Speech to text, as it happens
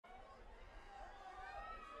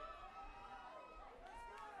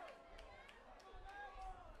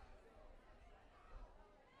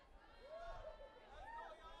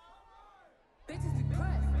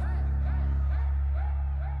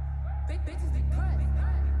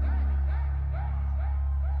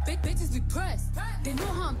Big bitches be pressed. They know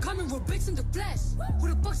how I'm coming, we're bitch in the flesh. Who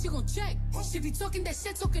the fuck she gon' check? She be talking that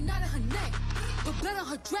shit, talking out of her neck. But blood on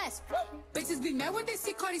her dress. Bitches be mad when they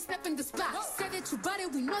see Cardi step in the spot. Say that you bought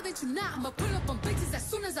it, we know that you not. I'ma pull up on bitches as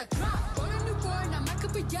soon as I drop. Bought a new car and I might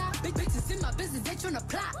could be ya. Big bitches in my business, they tryna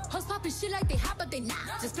plot. Hoes poppin' shit like they hot, but they not.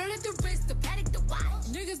 Just flirting the wrist, the paddock, the watch.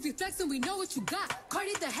 Niggas be flexing, we know what you got.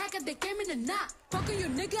 Cardi the hacker, they came in the knot. Fuckin' your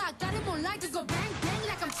nigga, I got him on light. Just go bang, bang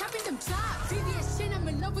like I'm chopping them chops. VVS shit, I'm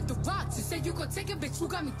in love with the rocks. You said you gon' take it, bitch, you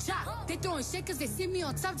got me chopped. They throwing shit cause they see me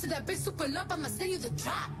on top. To that bitch super up, I'ma send you the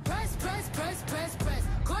drop. Press, press, press, press, press.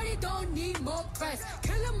 Cardi don't need more press.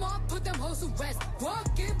 Kill them all, put them hoes to rest.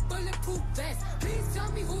 Walk in bulletproof vest. Please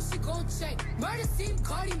tell me who she gon' check. Murder scene,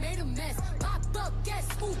 Cardi made a mess. Pop up, guess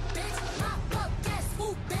who, bitch? Pop up, guess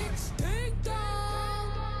who, bitch? Ding dong.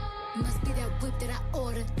 Must be that whip that I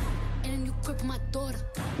ordered. And a new crib for my daughter.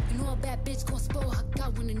 You know a bad bitch gon' spoil her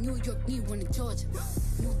God when the New York need one in Georgia.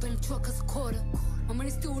 New Bentley truck cause a quarter. My money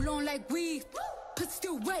still long like weed. Pussy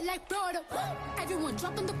still wet like Florida. Everyone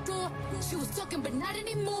drop on the floor. She was talking but not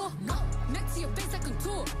anymore. No, next to your face I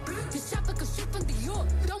contour. This shop like a shit from Dior.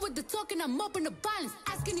 Done with the talking, I'm open to violence.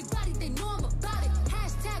 Ask anybody, they know I'm about it.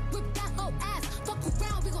 Hashtag whip that whole ass. Fuck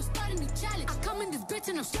around, we gon' start a new challenge. I come in this bitch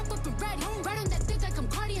and I'm strapped up and ready. Right on that dick like I'm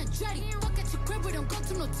Cardi and Dreddy. Fuck at your crib, we don't go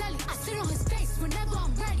to no telly. I sit on his face whenever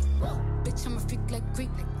I'm ready. Bitch, I'm a freak like Greek.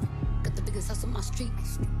 Got the biggest house on my street.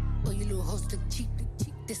 Oh, you little hoes look cheap.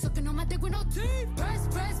 They sucking on my dick with no teeth. Press,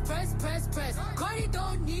 press, press, press, press. Cardi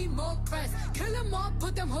don't need more press. Kill them all,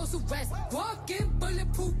 put them hoes to rest. Walk in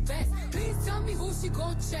bulletproof vest. Please tell me who she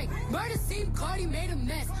gon' check. Murder scene, Cardi made a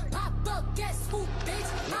mess. Pop up, guess who,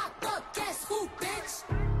 bitch? Pop up, guess who, bitch?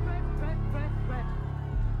 Press, press, press, press.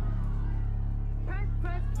 Press,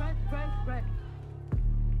 press, press, press, press.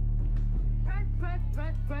 Press, press,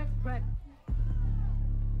 press, press, press.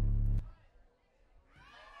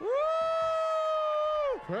 Woo!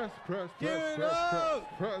 Press, press, Give press, it press,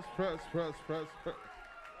 up! press, press, press, press, press.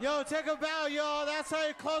 Yo, take a bow, y'all. That's how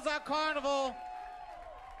you close out Carnival.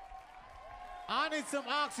 I need some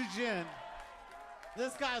oxygen.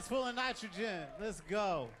 This guy's full of nitrogen. Let's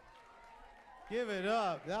go. Give it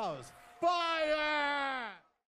up. That was fire!